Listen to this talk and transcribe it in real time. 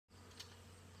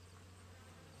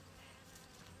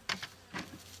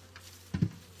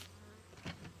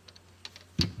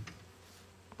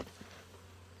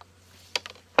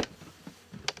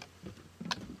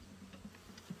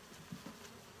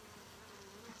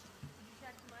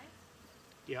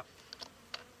Yep.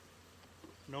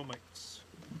 No mites.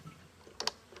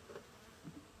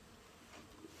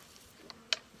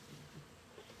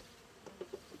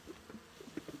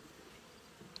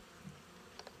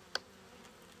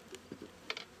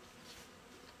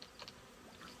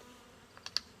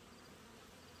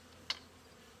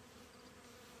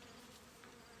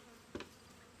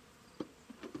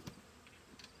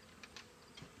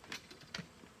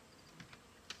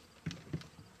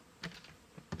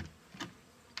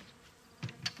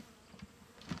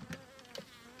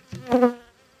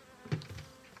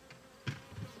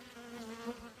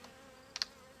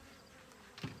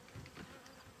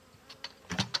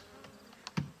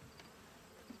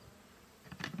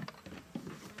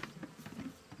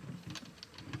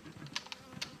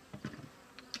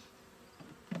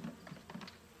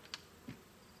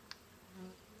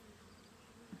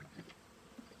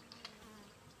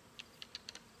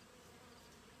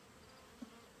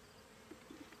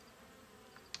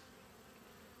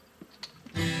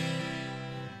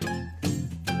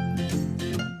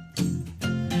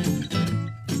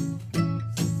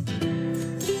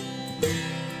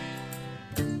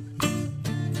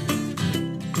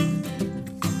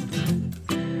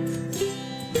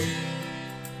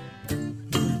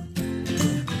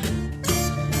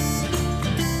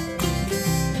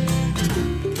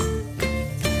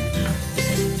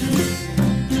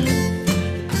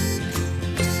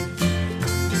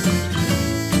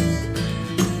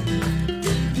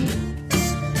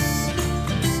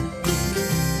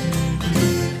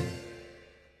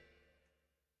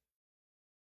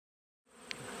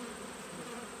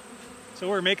 So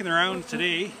we're making the rounds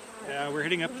today. We're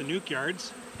hitting up the nuke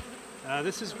yards.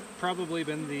 This has probably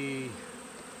been the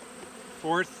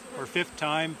 4th or 5th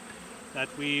time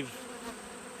that we've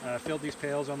filled these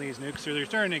pails on these nukes. So they're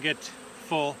starting to get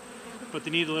full, but they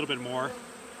need a little bit more.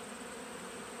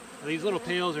 These little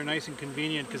pails are nice and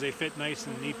convenient because they fit nice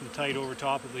and neat and tight over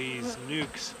top of these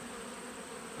nukes.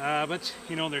 But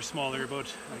you know, they're small, they're about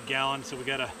a gallon, so we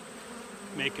gotta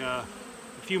make a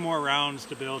few more rounds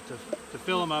to be able to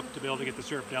fill them up, to be able to get the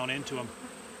syrup down into them.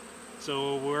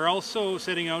 So we're also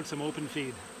setting out some open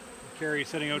feed. Carrie's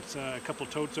setting out a couple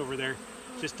totes over there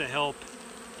just to help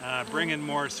bring in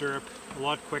more syrup a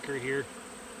lot quicker here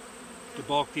to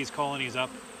bulk these colonies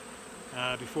up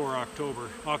before October.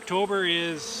 October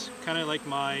is kind of like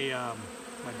my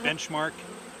benchmark.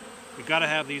 We've got to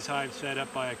have these hives fed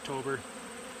up by October.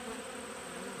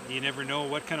 You never know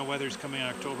what kind of weather's coming in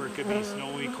October. It could be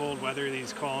snowy, cold weather.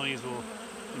 These colonies will,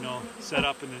 you know, set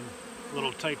up in a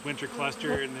little tight winter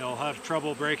cluster, and they'll have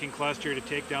trouble breaking cluster to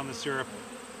take down the syrup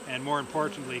and, more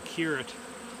importantly, cure it.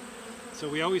 So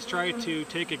we always try to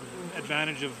take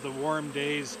advantage of the warm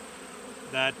days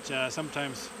that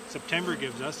sometimes September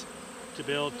gives us to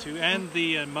be able to, and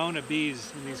the amount of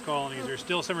bees in these colonies. There's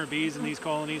still summer bees in these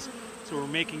colonies, so we're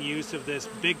making use of this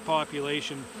big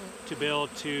population to be able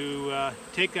to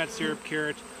take that syrup, cure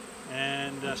it,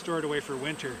 and store it away for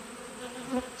winter.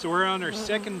 So we're on our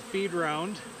second feed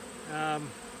round.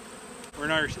 We're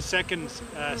in our second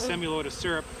semi-load of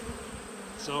syrup.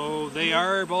 So they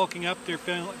are bulking up, they're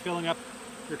filling up,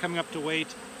 they're coming up to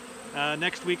weight.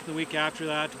 Next week and the week after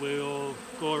that, we'll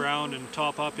go around and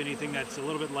top up anything that's a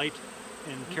little bit light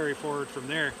and carry forward from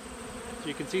there. So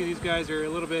you can see these guys are a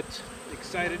little bit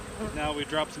excited. Now we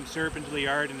dropped some syrup into the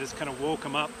yard and just kind of woke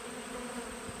them up,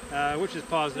 which is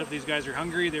positive. These guys are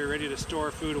hungry, they're ready to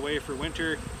store food away for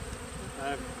winter.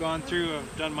 I've gone through,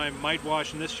 I've done my mite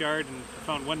wash in this yard and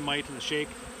found one mite in the shake,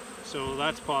 so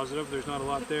that's positive. There's not a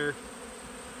lot there.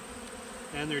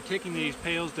 And they're taking these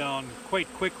pails down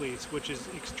quite quickly, which is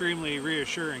extremely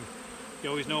reassuring. You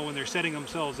always know when they're setting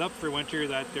themselves up for winter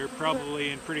that they're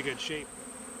probably in pretty good shape.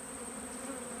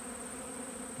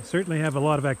 We certainly have a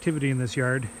lot of activity in this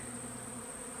yard.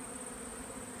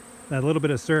 That little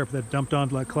bit of syrup that dumped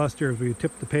onto that cluster as we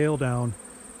tipped the pail down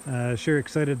sure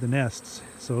excited the nests.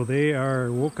 So they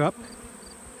are woke up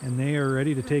and they are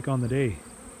ready to take on the day.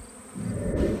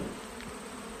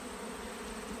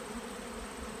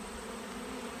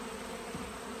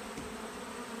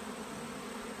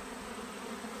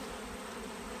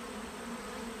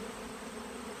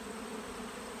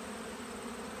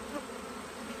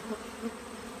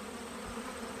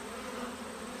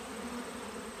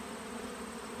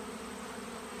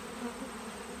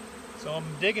 So I'm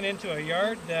digging into a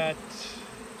yard that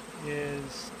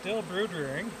is still brood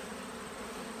rearing.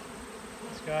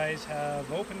 These guys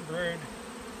have open brood.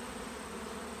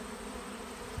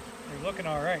 They're looking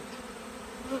all right.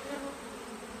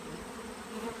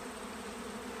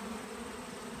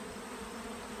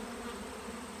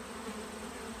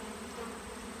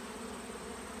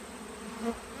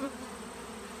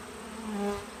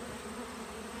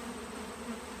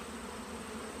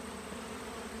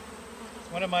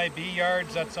 one of my bee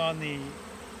yards that's on the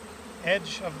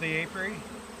edge of the apiary.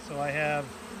 So I have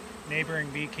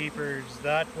neighboring beekeepers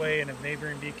that way and have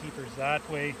neighboring beekeepers that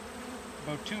way.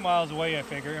 About 2 miles away, I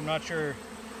figure. I'm not sure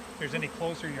if there's any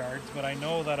closer yards, but I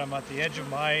know that I'm at the edge of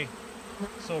my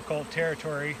so-called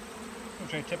territory,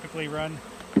 which I typically run.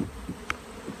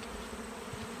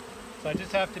 So I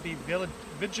just have to be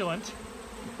vigilant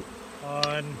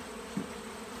on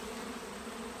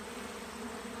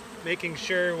making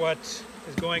sure what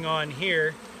is going on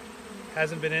here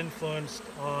hasn't been influenced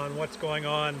on what's going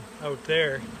on out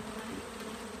there.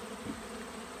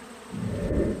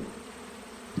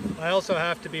 I also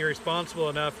have to be responsible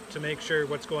enough to make sure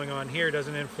what's going on here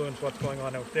doesn't influence what's going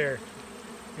on out there.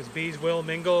 Because bees will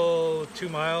mingle 2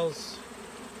 miles.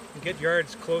 You get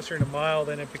yards closer than a mile,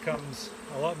 then it becomes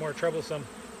a lot more troublesome.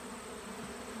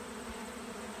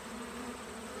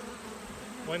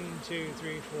 1, 2,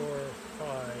 3, 4,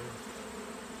 5.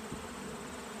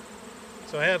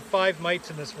 So I have 5 mites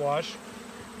in this wash.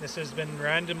 This has been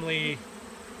randomly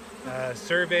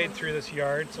surveyed through this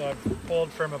yard, so I've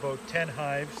pulled from about 10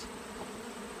 hives.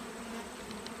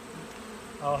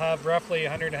 I'll have roughly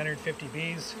 100-150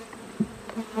 bees.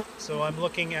 So I'm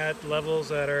looking at levels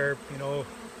that are, you know,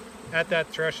 at that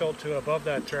threshold to above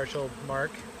that threshold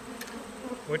mark,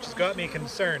 which has got me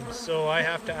concerned. So I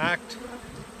have to act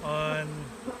on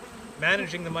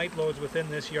managing the mite loads within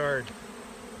this yard.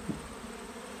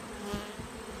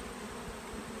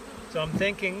 So I'm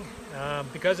thinking,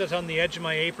 because it's on the edge of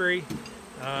my apiary,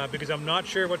 because I'm not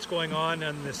sure what's going on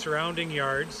in the surrounding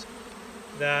yards,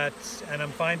 and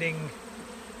I'm finding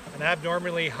an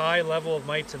abnormally high level of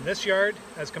mites in this yard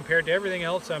as compared to everything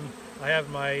else I have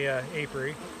in my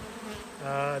apiary,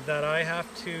 that I have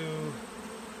to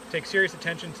take serious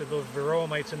attention to those varroa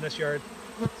mites in this yard.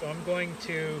 So I'm going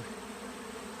to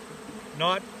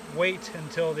not wait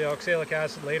until the oxalic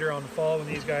acid later on in the fall when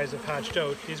these guys have hatched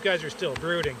out. These guys are still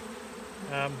brooding.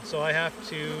 So I have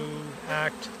to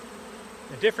act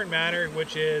in a different manner,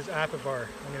 which is apivar.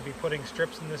 I'm going to be putting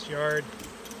strips in this yard,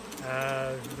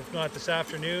 if not this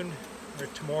afternoon or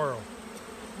tomorrow.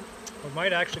 I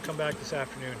might actually come back this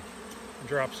afternoon and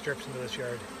drop strips into this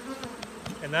yard.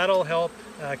 And that'll help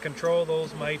control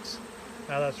those mites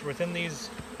that's within these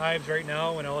hives right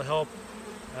now, and it'll help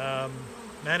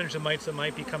manage the mites that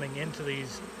might be coming into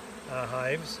these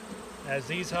hives. As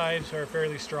these hives are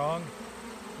fairly strong,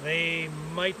 they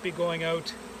might be going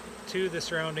out to the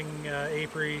surrounding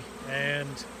apiary, and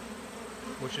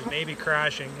which is maybe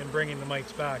crashing and bringing the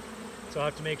mites back. So I'll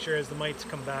have to make sure as the mites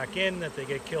come back in that they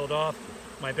get killed off.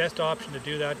 My best option to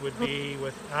do that would be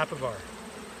with apivar.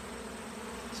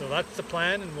 So that's the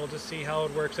plan, and we'll just see how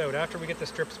it works out. After we get the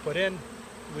strips put in,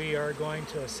 we are going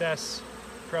to assess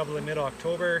probably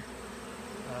mid-October,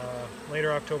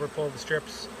 later October, pull the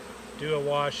strips, do a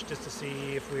wash just to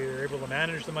see if we were able to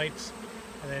manage the mites,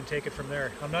 and then take it from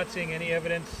there. I'm not seeing any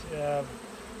evidence of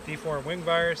deformed wing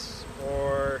virus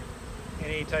or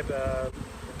any type of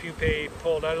pupae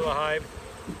pulled out of the hive.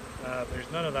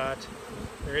 There's none of that.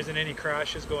 There isn't any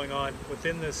crashes going on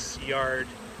within this yard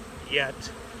yet.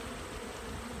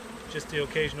 Just the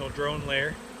occasional drone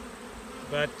layer.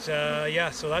 But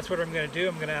yeah, so that's what I'm going to do.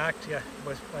 I'm going to act. Yeah,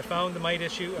 I found the mite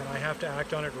issue and I have to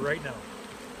act on it right now.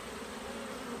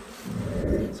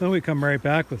 So we come right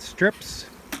back with strips.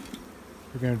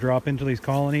 We're going to drop into these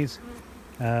colonies.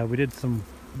 We did some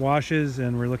washes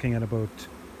and we're looking at about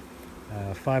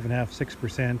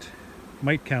 5.5–6%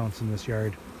 mite counts in this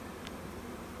yard.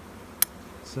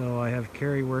 So I have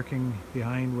Carrie working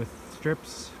behind with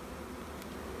strips.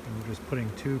 And we're just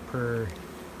putting 2 per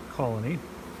colony.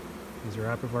 These are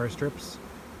apivar strips.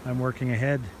 I'm working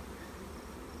ahead,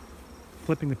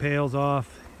 flipping the pails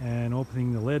off and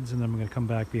opening the lids, and then I'm going to come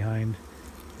back behind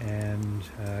and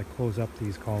close up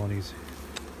these colonies.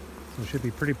 So it should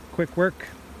be pretty quick work.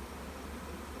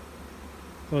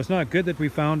 So it's not good that we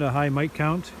found a high mite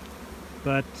count,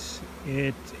 but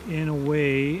it in a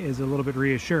way is a little bit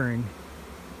reassuring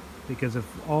because of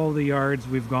all the yards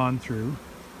we've gone through,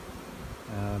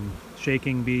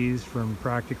 shaking bees from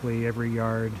practically every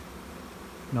yard,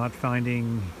 not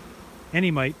finding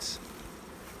any mites.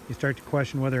 You start to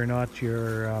question whether or not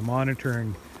your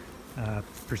monitoring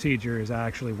procedure is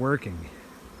actually working.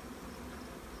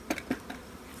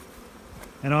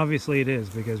 And obviously it is,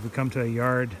 because we come to a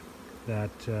yard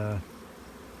that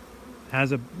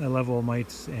has a level of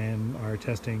mites and our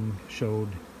testing showed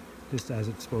just as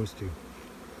it's supposed to.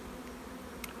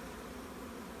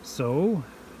 So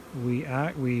we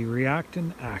react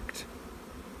and act.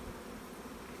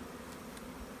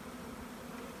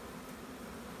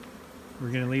 We're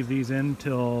going to leave these in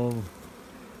till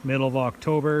middle of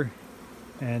October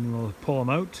and we'll pull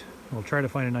them out We'll try to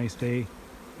find a nice day.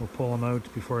 We'll pull them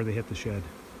out before they hit the shed.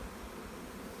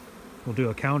 We'll do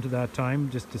a count at that time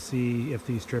just to see if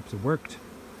these strips have worked.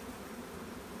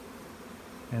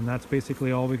 And that's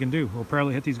basically all we can do. We'll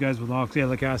probably hit these guys with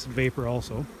oxalic acid vapor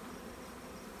also.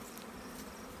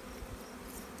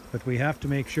 But we have to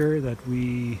make sure that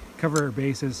we cover our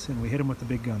bases and we hit them with the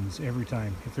big guns every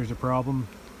time. If there's a problem,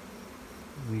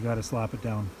 we got to slap it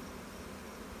down.